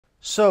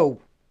So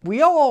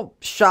we all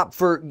shop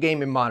for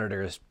gaming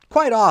monitors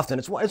quite often.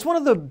 It's one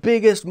of the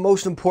biggest,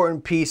 most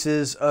important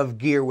pieces of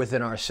gear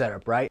within our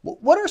setup, right?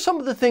 What are some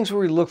of the things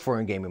we look for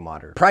in gaming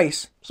monitor?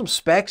 Price, some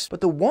specs,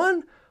 but the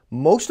one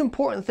most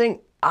important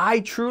thing I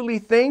truly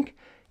think,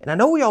 and I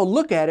know we all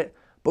look at it,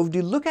 but do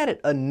you look at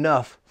it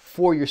enough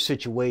for your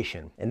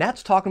situation? And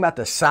that's talking about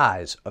the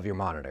size of your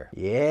monitor.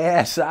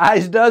 Yeah,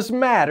 size does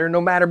matter no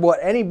matter what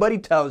anybody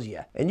tells you.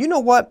 And you know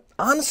what?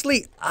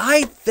 Honestly,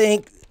 I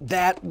think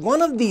that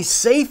one of the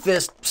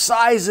safest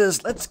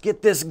sizes, let's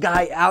get this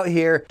guy out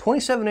here,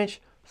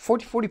 27-inch,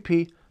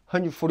 1440p,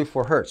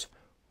 144 hertz.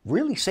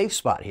 Really safe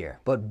spot here.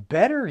 But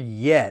better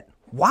yet,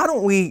 why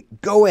don't we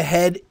go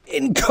ahead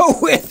and go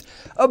with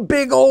a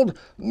big old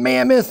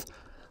mammoth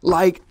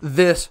like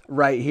this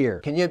right here.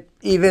 Can you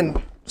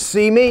even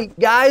see me,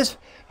 guys?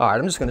 All right,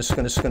 I'm just gonna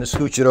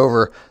scooch it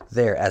over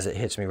there as it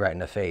hits me right in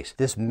the face.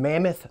 This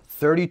mammoth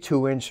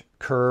 32-inch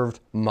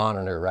curved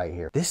monitor right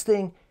here. This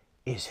thing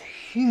is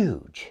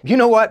huge. You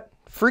know what?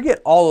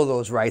 Forget all of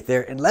those right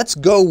there, and let's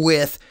go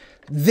with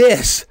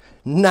this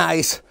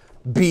nice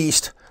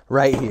beast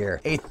right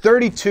here. A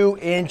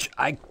 32-inch,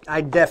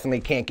 I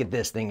definitely can't get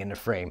this thing in the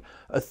frame.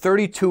 A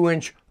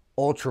 32-inch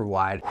ultra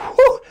wide.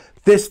 Whew,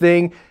 this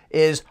thing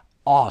is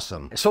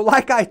awesome. So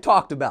like I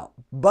talked about,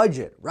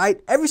 budget,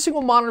 right? Every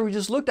single monitor we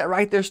just looked at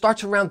right there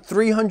starts around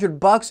 300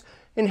 bucks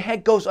and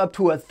heck goes up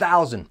to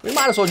 1,000. We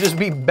might as well just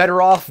be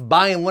better off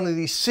buying one of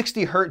these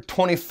 60 hertz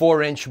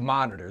 24-inch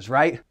monitors,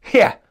 right?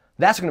 Yeah,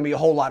 that's gonna be a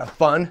whole lot of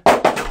fun.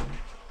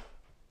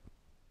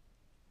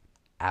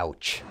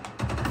 Ouch.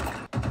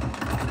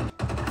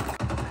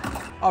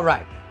 All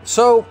right,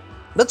 so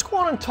let's go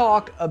on and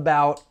talk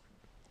about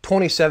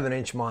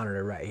 27-inch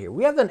monitor right here.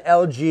 We have an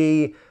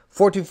LG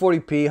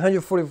 1440p,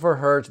 144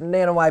 hertz,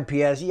 nano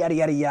IPS, yada,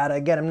 yada, yada.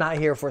 Again, I'm not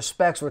here for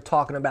specs, we're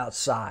talking about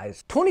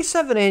size.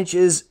 27-inch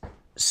is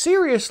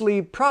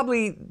seriously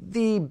probably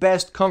the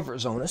best comfort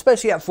zone,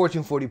 especially at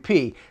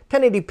 1440p.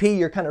 1080p,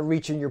 you're kind of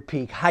reaching your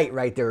peak height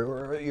right there,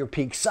 or your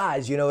peak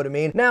size, you know what I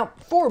mean? Now,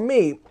 for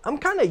me, I'm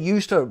kind of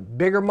used to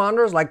bigger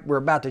monitors like we're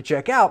about to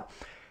check out,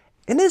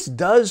 and this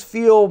does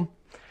feel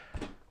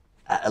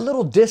a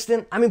little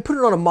distant. I mean, put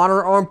it on a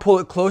monitor arm, pull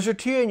it closer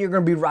to you, and you're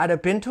gonna be right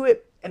up into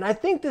it. And I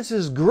think this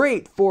is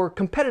great for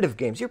competitive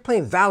games. You're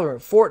playing Valorant,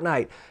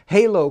 Fortnite,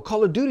 Halo,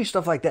 Call of Duty,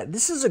 stuff like that.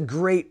 This is a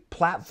great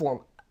platform.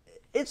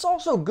 It's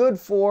also good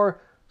for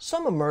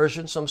some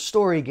immersion, some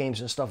story games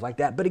and stuff like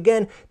that. But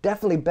again,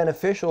 definitely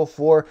beneficial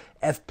for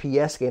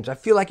FPS games. I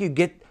feel like you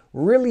get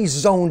really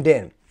zoned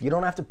in. You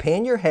don't have to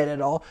pan your head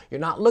at all. You're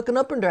not looking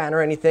up and down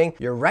or anything.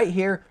 You're right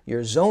here.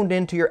 You're zoned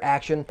into your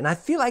action. And I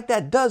feel like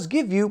that does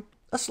give you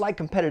a slight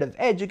competitive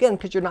edge, again,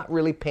 because you're not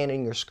really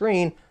panning your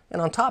screen.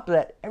 And on top of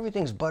that,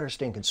 everything's butter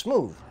stinking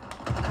smooth.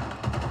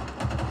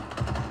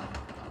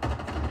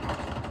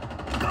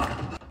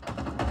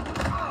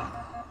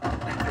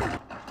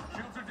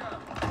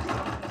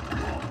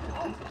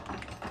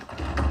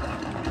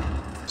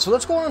 So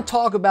let's go on and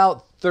talk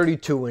about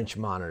 32-inch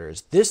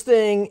monitors. This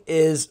thing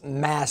is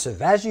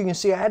massive. As you can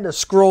see, I had to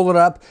scroll it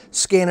up,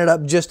 scan it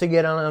up just to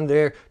get on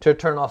there to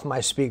turn off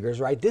my speakers,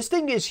 right? This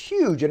thing is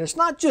huge, and it's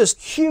not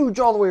just huge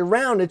all the way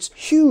around, it's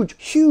huge,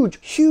 huge,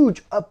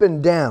 huge up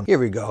and down. Here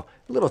we go,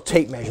 a little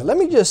tape measure. Let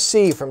me just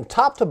see from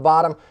top to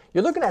bottom,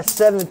 you're looking at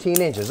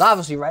 17 inches.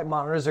 Obviously, right,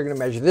 monitors are gonna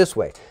measure this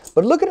way.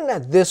 But looking at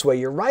it this way,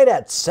 you're right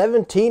at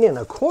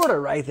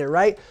 17.25 right there,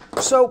 right?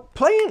 So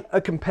playing a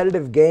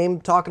competitive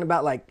game, talking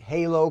about like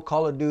Halo,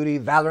 Call of Duty,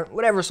 Valorant,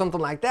 whatever,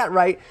 something like that,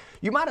 right?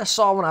 You might have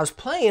saw when I was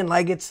playing,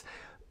 like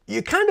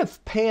you kind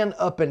of pan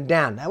up and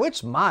down. Now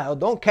it's mild,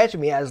 don't catch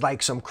me as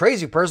like some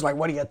crazy person, like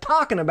what are you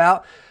talking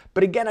about?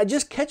 But again, I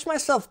just catch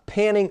myself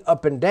panning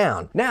up and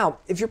down. Now,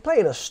 if you're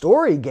playing a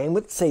story game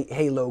with, say,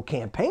 Halo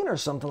campaign or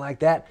something like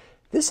that,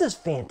 this is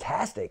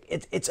fantastic.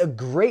 It's a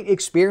great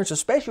experience,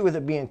 especially with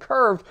it being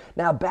curved.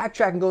 Now,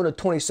 backtrack and go to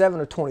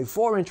 27 or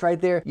 24 inch right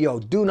there. Yo,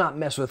 do not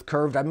mess with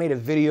curved. I made a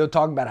video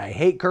talking about I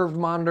hate curved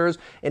monitors,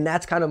 and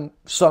that's kind of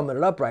summing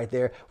it up right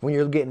there. When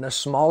you're getting the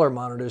smaller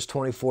monitors,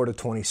 24 to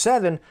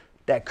 27,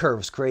 that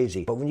curve's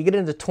crazy. But when you get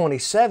into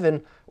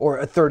 27 or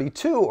a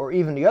 32 or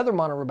even the other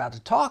monitor we're about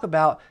to talk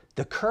about,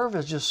 the curve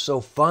is just so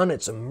fun.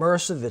 It's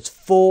immersive, it's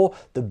full,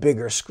 the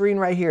bigger screen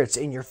right here, it's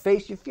in your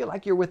face. You feel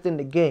like you're within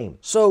the game.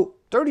 So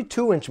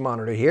 32-inch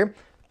monitor here,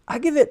 I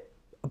give it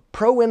a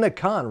pro and a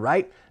con,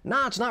 right?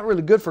 Nah, it's not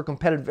really good for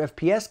competitive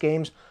FPS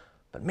games,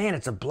 but man,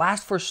 it's a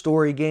blast for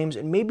story games.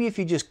 And maybe if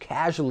you just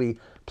casually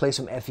play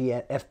some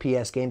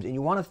FPS games and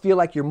you want to feel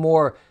like you're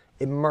more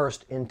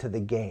immersed into the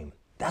game,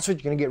 that's what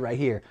you're gonna get right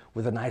here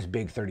with a nice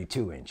big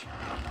 32-inch.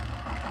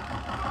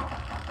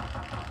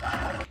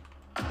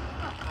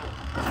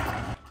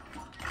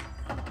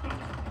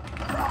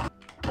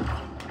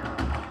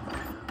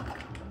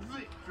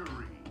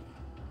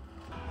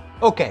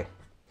 Okay,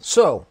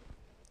 so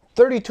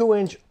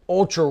 32-inch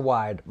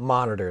ultra-wide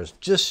monitors.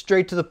 Just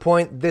straight to the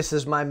point, this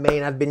is my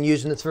main. I've been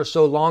using this for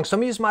so long.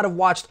 Some of you might have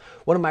watched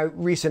one of my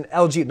recent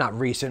LG, not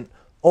recent,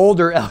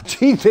 older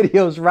LG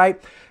videos,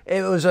 right?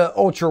 It was an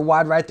ultra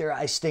wide right there.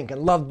 I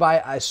stinking loved by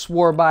it. I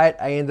swore by it.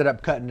 I ended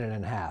up cutting it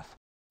in half.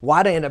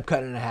 Why'd I end up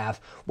cutting it in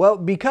half? Well,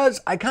 because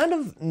I kind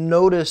of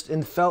noticed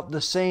and felt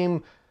the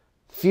same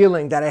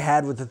feeling that I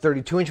had with the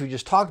 32-inch we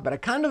just talked about. I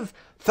kind of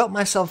felt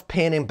myself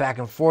panning back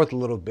and forth a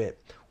little bit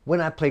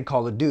when I played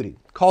Call of Duty.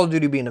 Call of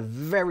Duty being a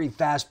very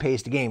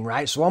fast-paced game,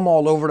 right? So I'm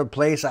all over the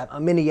place.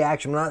 I'm in the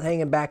action. I'm not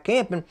hanging back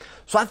camping.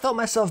 So I felt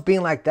myself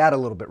being like that a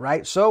little bit,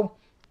 right? So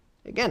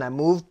again, I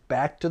moved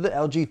back to the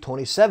LG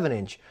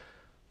 27-inch.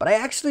 But I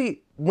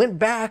actually went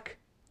back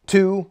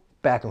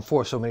and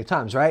forth so many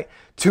times, right?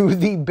 To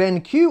the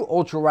BenQ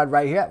UltraWide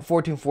right here at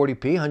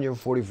 1440p,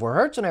 144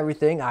 hertz and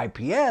everything,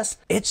 IPS.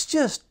 It's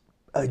just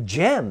a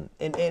gem.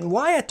 And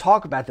why I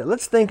talk about that,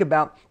 let's think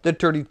about the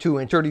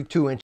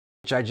 32-inch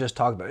I just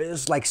talked about.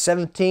 It's like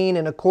 17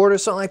 and a quarter,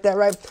 something like that,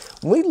 right?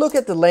 When we look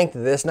at the length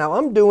of this, now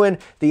I'm doing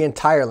the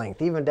entire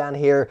length, even down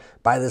here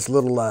by this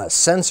little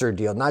sensor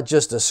deal, not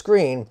just a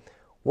screen.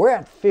 We're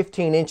at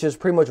 15 inches,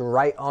 pretty much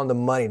right on the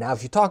money. Now,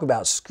 if you talk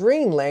about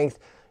screen length,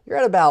 you're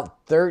at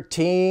about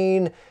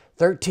 13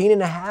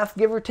 and a half,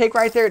 give or take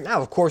right there.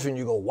 Now, of course, when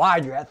you go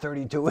wide, you're at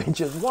 32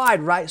 inches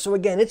wide, right? So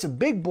again, it's a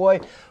big boy,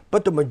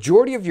 but the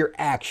majority of your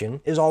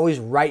action is always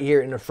right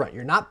here in the front.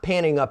 You're not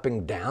panning up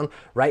and down,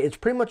 right? It's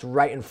pretty much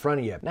right in front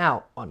of you.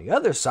 Now, on the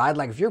other side,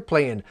 like if you're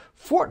playing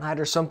Fortnite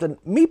or something,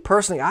 me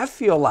personally, I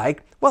feel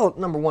like, well,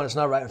 number one, it's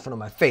not right in front of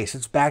my face.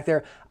 It's back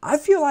there. I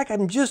feel like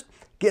I'm just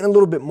getting a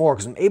little bit more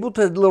because I'm able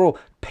to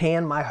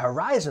pan my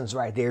horizons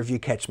right there if you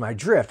catch my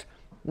drift.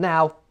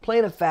 Now,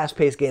 playing a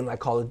fast-paced game like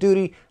Call of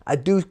Duty, I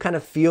do kind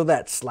of feel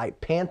that slight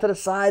pan to the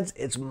sides.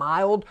 It's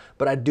mild,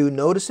 but I do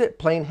notice it.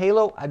 Playing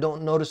Halo, I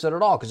don't notice it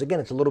at all because,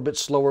 again, it's a little bit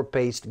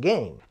slower-paced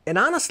game. And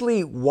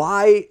honestly,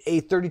 why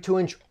a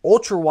 32-inch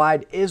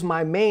ultra-wide is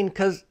my main,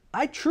 because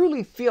I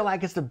truly feel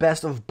like it's the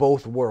best of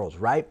both worlds,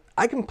 right?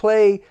 I can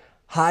play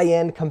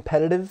high-end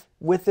competitive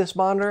with this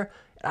monitor.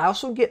 I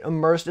also get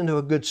immersed into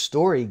a good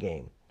story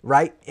game,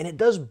 right? And it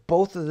does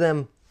both of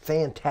them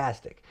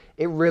fantastic.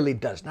 It really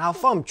does. Now,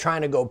 if I'm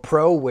trying to go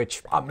pro,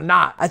 which I'm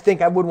not, I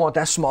think I would want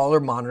that smaller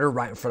monitor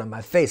right in front of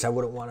my face. I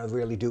wouldn't want to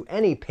really do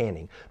any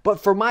panning. But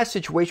for my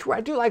situation where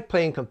I do like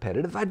playing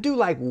competitive, I do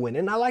like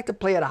winning, I like to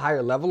play at a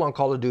higher level on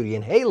Call of Duty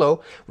and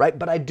Halo, right?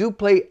 But I do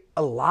play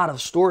a lot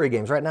of story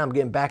games. Right now, I'm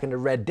getting back into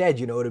Red Dead,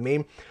 you know what I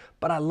mean?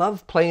 But I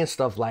love playing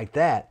stuff like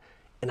that.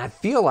 And I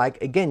feel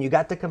like, again, you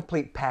got the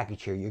complete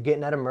package here. You're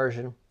getting that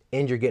immersion,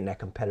 and you're getting that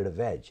competitive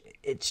edge.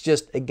 It's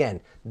just,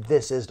 again,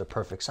 this is the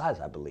perfect size,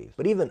 I believe.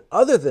 But even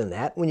other than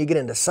that, when you get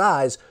into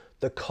size,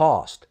 the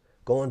cost.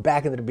 Going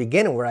back into the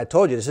beginning where I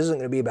told you this isn't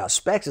going to be about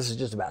specs, this is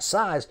just about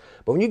size.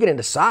 But when you get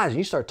into size and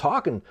you start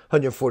talking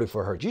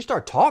 144 hertz, you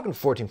start talking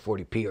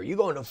 1440p, or you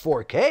go into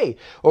 4K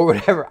or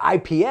whatever,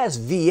 IPS,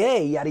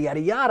 VA, yada, yada,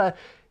 yada,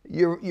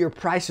 your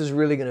price is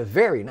really going to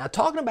vary. Now,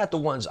 talking about the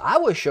ones I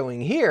was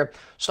showing here,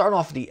 starting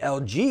off with the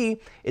LG,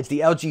 it's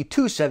the LG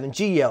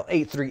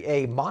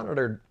 27GL83A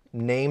monitor.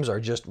 Names are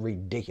just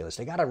ridiculous.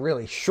 They got to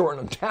really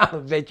shorten them down a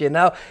bit, you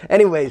know?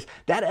 Anyways,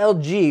 that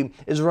LG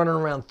is running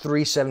around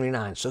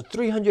 $379. So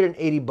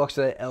 $380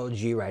 for that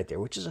LG right there,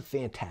 which is a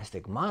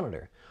fantastic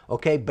monitor.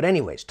 Okay, but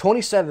anyways,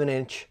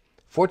 27-inch,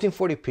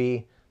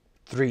 1440p,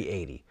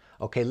 $380.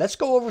 Okay, let's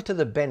go over to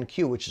the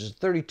BenQ, which is a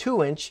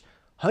 32-inch,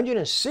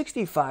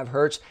 165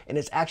 hertz, and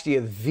it's actually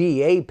a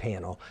VA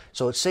panel.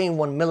 So it's saying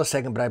 1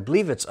 millisecond, but I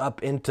believe it's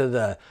up into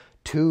the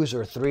 2s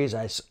or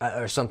 3s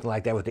or something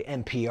like that with the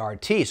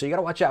MPRT. So you got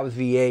to watch out with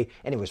VA.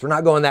 Anyways, we're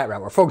not going that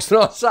route. We're focusing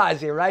on size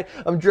here, right?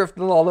 I'm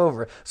drifting all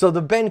over. So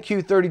the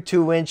BenQ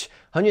 32-inch,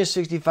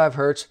 165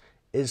 hertz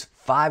is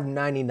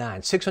 $599,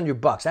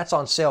 $600. That's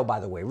on sale, by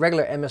the way.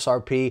 Regular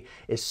MSRP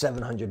is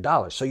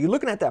 $700. So you're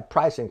looking at that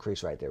price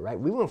increase right there, right?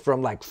 We went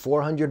from like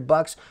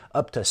 $400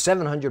 up to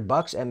 $700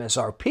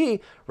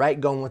 MSRP,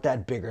 right? Going with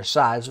that bigger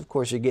size. Of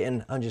course, you're getting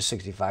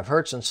 165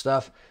 hertz and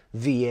stuff.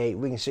 VA,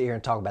 we can sit here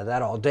and talk about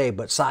that all day,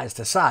 but size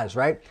to size,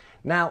 right?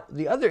 Now,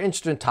 the other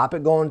interesting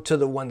topic, going to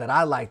the one that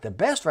I like the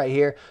best right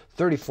here,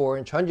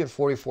 34-inch,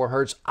 144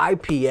 hertz,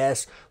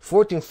 IPS,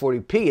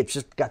 1440p. It's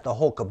just got the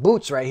whole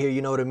caboose right here,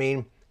 you know what I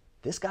mean?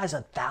 This guy's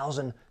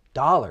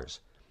 $1,000.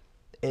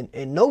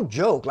 And no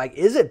joke, like,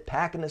 is it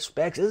packing the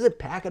specs? Is it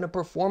packing the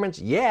performance?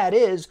 Yeah, it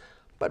is.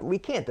 But we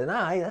can't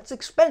deny that's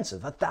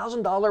expensive.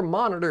 $1,000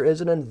 monitor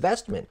is an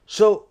investment.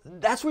 So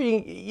that's where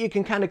you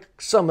can kind of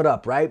sum it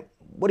up, right?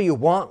 What do you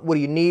want? What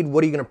do you need?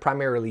 What are you going to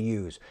primarily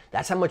use?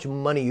 That's how much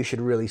money you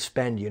should really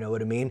spend, you know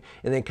what I mean?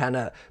 And then kind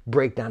of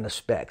break down the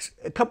specs.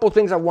 A couple of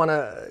things I want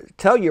to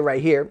tell you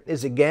right here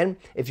is, again,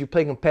 if you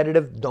play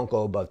competitive, don't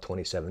go above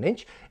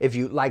 27-inch. If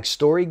you like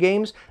story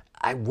games,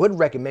 I would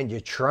recommend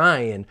you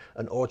trying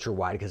an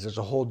ultra-wide because there's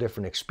a whole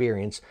different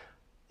experience.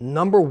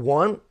 Number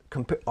one,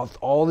 of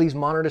all these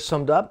monitors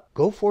summed up,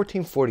 go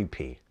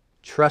 1440p.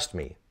 Trust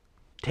me.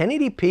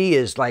 1080p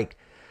is like,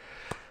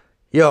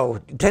 yo,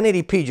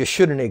 1080p just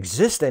shouldn't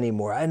exist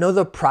anymore. I know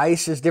the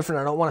price is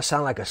different. I don't want to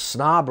sound like a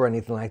snob or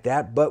anything like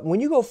that, but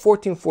when you go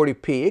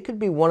 1440p, it could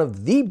be one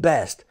of the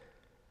best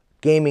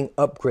gaming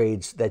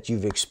upgrades that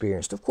you've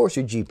experienced. Of course,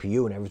 your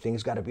GPU and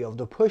everything's got to be able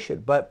to push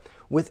it, but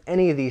with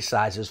any of these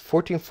sizes,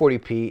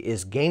 1440p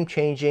is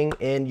game-changing,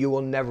 and you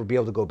will never be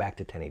able to go back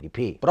to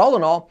 1080p. But all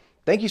in all,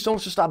 thank you so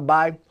much for stopping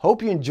by.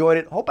 Hope you enjoyed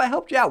it. Hope I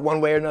helped you out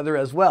one way or another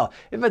as well.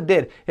 If I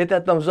did, hit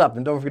that thumbs up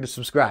and don't forget to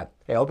subscribe.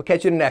 Hey, I hope to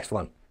catch you in the next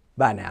one.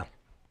 Bye now.